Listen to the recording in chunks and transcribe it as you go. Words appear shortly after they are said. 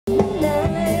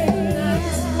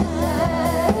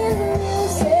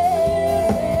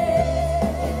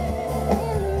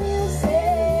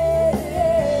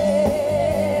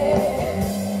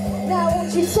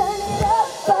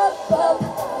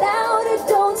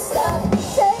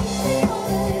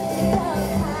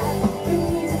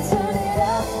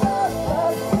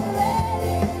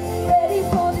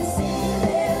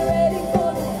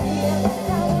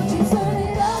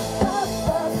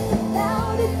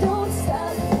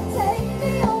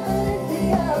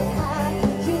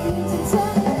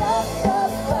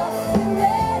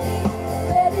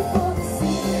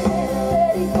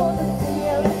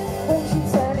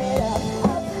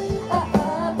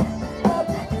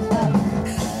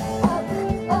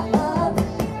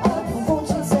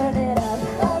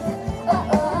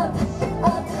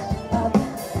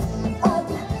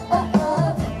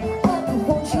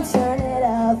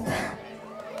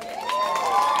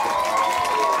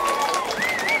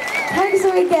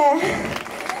så mycket.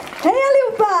 Hej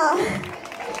allihopa!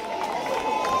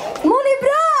 Mår ni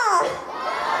bra?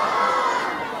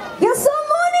 Jag sa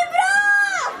mår ni bra?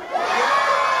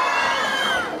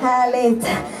 Härligt.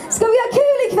 Ska vi ha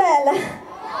kul ikväll?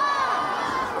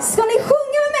 Ska ni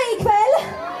sjunga med mig ikväll?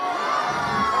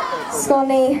 Ska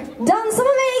ni dansa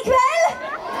med mig ikväll?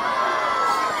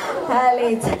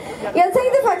 Härligt. Jag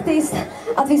tänkte faktiskt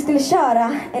att vi skulle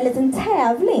köra en liten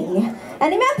tävling. Är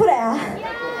ni med på det?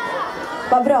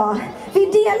 Vad bra. Vi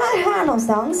delar här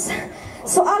någonstans.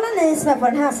 Så alla ni som är på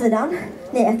den här sidan,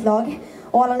 ni är ett lag.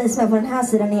 Och alla ni som är på den här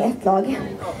sidan, ni är ett lag.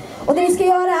 Och det vi ska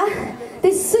göra, det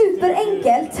är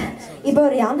superenkelt i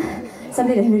början. Sen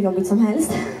blir det hur jobbigt som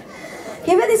helst.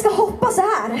 Jag vill att ni ska hoppa så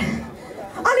här.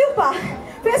 Allihopa,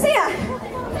 får jag se?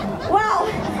 Wow.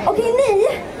 Okej,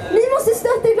 ni måste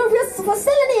stötta er. Får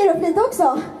ställa ni er upp lite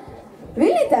också?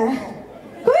 Vill ni inte?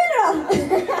 Kom igen då.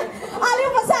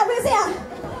 Allihopa så här, får jag se?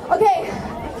 Okej.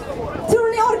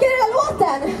 Tror ni orkar hela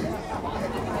låten?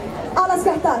 Alla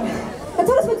skrattar. Jag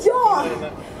tar det som ett ja.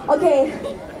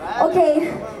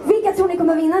 Okej. Vilka tror ni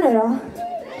kommer vinna nu då?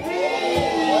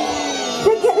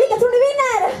 Vilka tror ni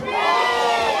vinner?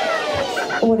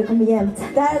 Det kommer jämnt.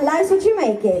 Det här är Life's What You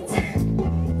Make It.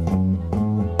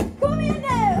 Kom igen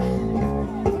nu!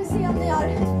 Vi får se om ni har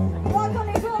bra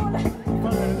kondition.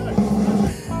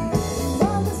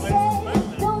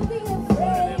 Don't be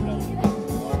afraid.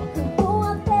 Go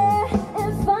out there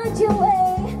and find your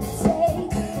way.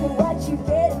 Take what you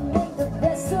get and make the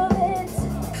best of it.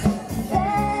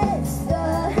 That's the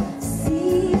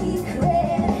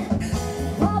secret.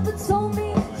 Papa told me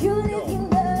you live, you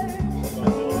learn.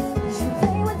 You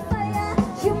play with fire,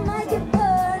 you might get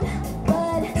burned.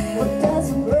 But what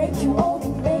doesn't break you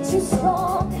only makes you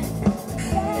strong.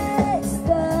 That's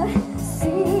the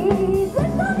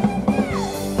secret. Come in there.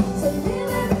 So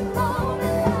live every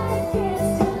moment like it's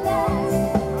your last.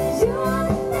 You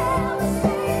wanna never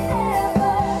say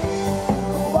never.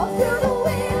 Walk through the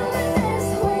wilderness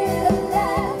with a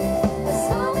laugh. A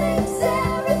smile makes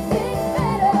everything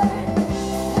better.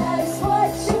 That's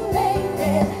what you make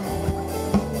it.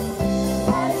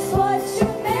 That's what you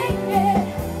make it.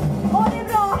 Det är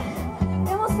bra.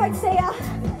 Jag måste faktiskt säga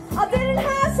att det är den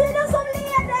här sidan som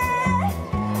leder.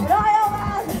 Bra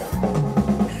jobbat.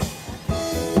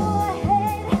 Go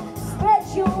ahead, spread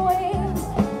your wings.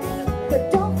 But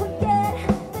don't forget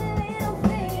the little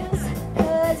things.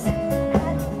 'Cause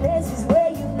happiness is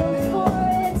where you look for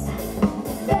it.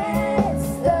 That's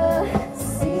the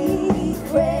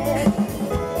secret.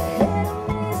 Hit or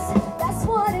miss, that's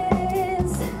what it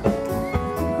is.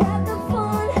 Grab the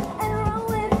fun and run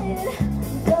with it.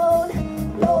 Don't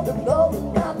blow the golden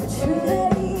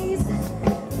opportunities.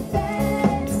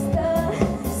 That's the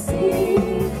secret.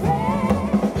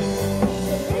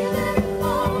 So live every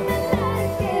moment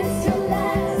like it's your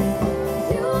last.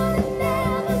 You wanna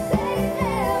never say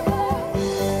never.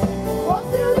 Walk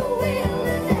through the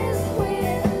wilderness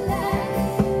with a laugh.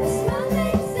 A smile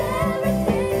makes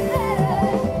everything better.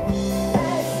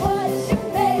 That's what you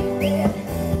make it.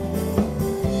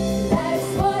 That's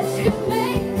what you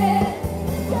make it.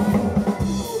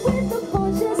 With the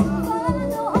punches,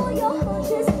 follow all your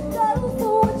hunches. Go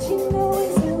for what you know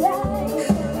is right.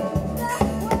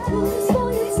 So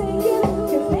you take it,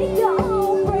 you make your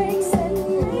own breaks, and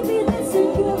maybe that's a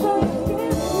good one.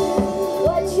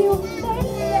 What you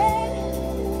make it.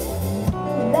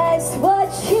 That's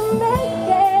what you make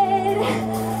it.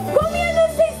 Kom igen nu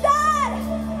systrar!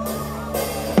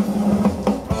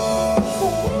 So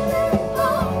live every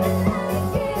moment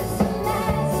like it's your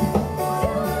last.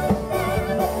 You wanna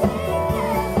never say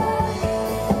never.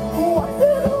 Walk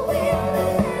through the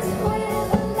wilderness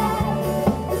with a laugh.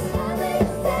 A smile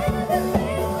makes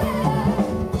everything better.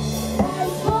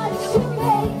 That's what you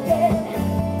make it.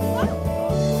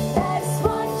 That's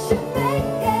what you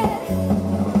make it.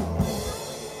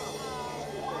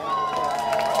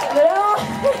 Bra!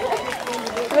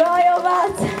 Bra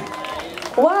jobbat!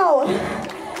 Wow!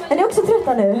 Är ni också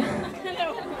trötta nu?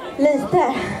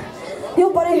 Lite. Ni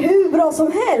hoppade hur bra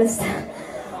som helst.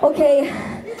 Okej,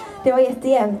 det var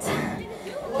jättejämnt.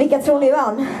 Vilka tror ni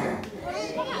vann?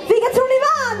 Vilka tror ni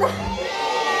vann?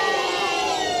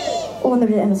 Nu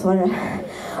blir det ännu svårare.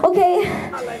 Okej,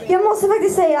 jag måste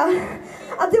faktiskt säga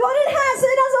att det var den här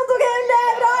sidan som tog hem det.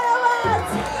 Bra jobbat!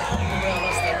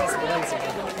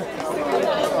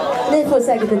 Ni får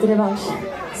säkert lite revansch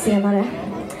senare.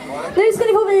 Nu ska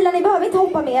ni få vila, ni behöver inte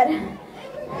hoppa mer.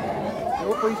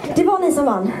 Det var ni som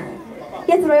vann.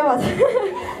 Jättebra jobbat.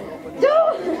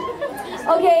 Ja!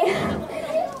 Okej.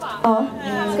 Ja,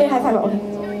 ska jag high-five? Okej.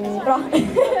 Bra.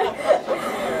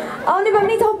 Ja, ni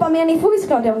behöver inte hoppa mer. Ni får ju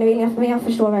såklart det om ni vill. Men jag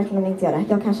förstår verkligen om ni inte gör det.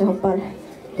 Jag kanske hoppar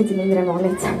lite mindre än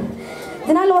vanligt.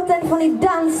 Den här låten får ni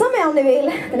dansa med om ni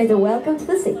vill. Den heter Welcome to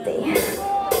the City.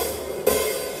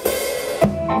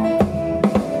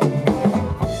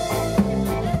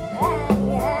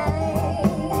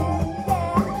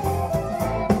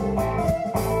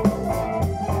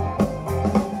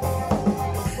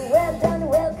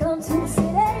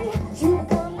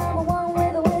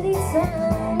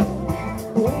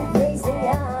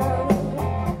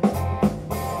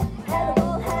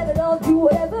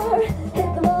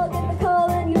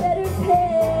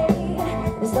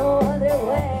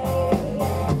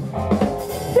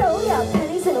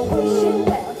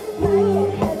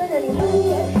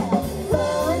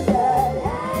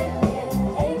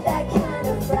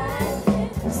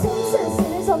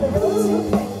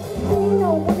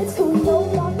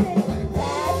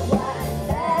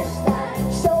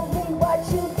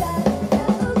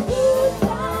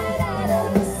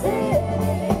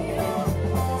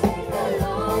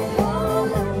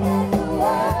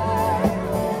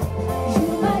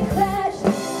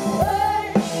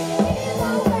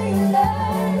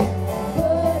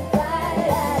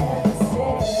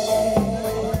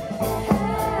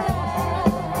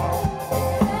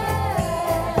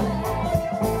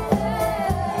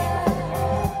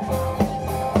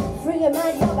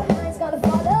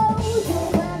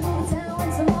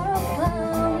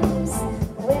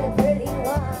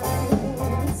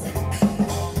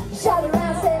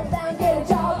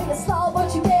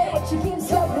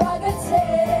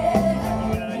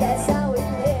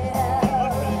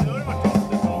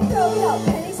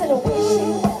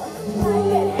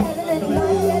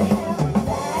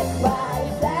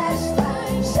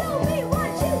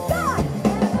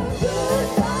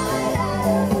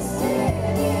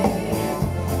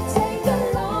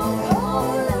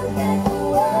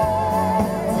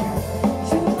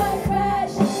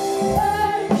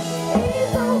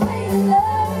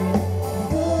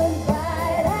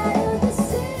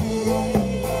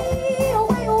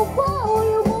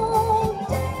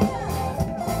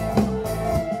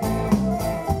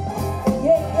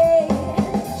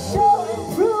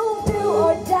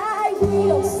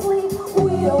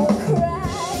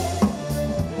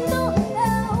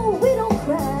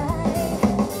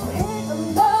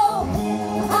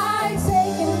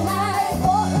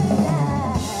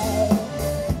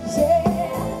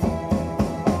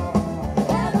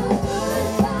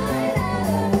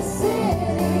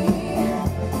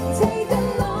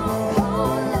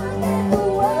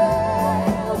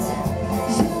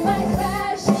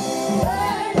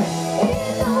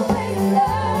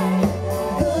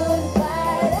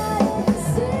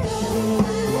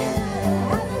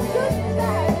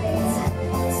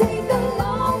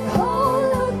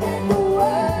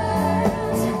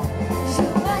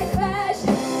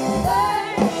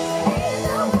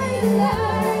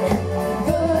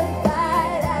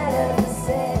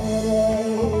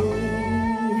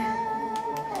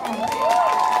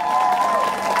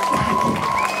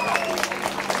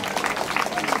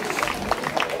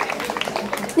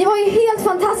 Ni var ju helt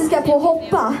fantastiska på att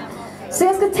hoppa. Så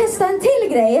jag ska testa en till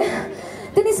grej.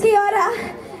 Det ni ska göra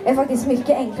är faktiskt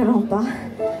mycket enklare att hoppa.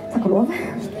 Tack och lov.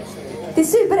 Det är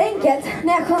superenkelt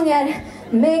när jag sjunger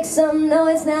Make some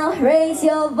noise now, raise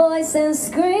your voice and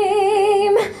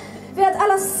scream. För att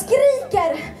alla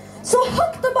skriker så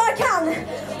högt de bara kan.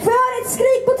 Får jag höra ett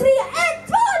skrik på 3? 1,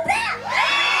 2,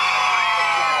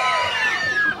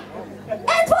 3!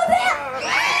 1, 2,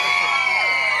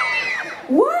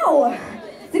 3! Wow!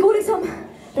 Det går liksom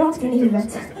rakt in i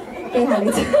huvudet. Det är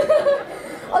härligt.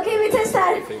 Okej, vi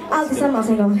testar allt tillsammans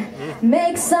en gång.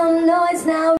 Make some noise now.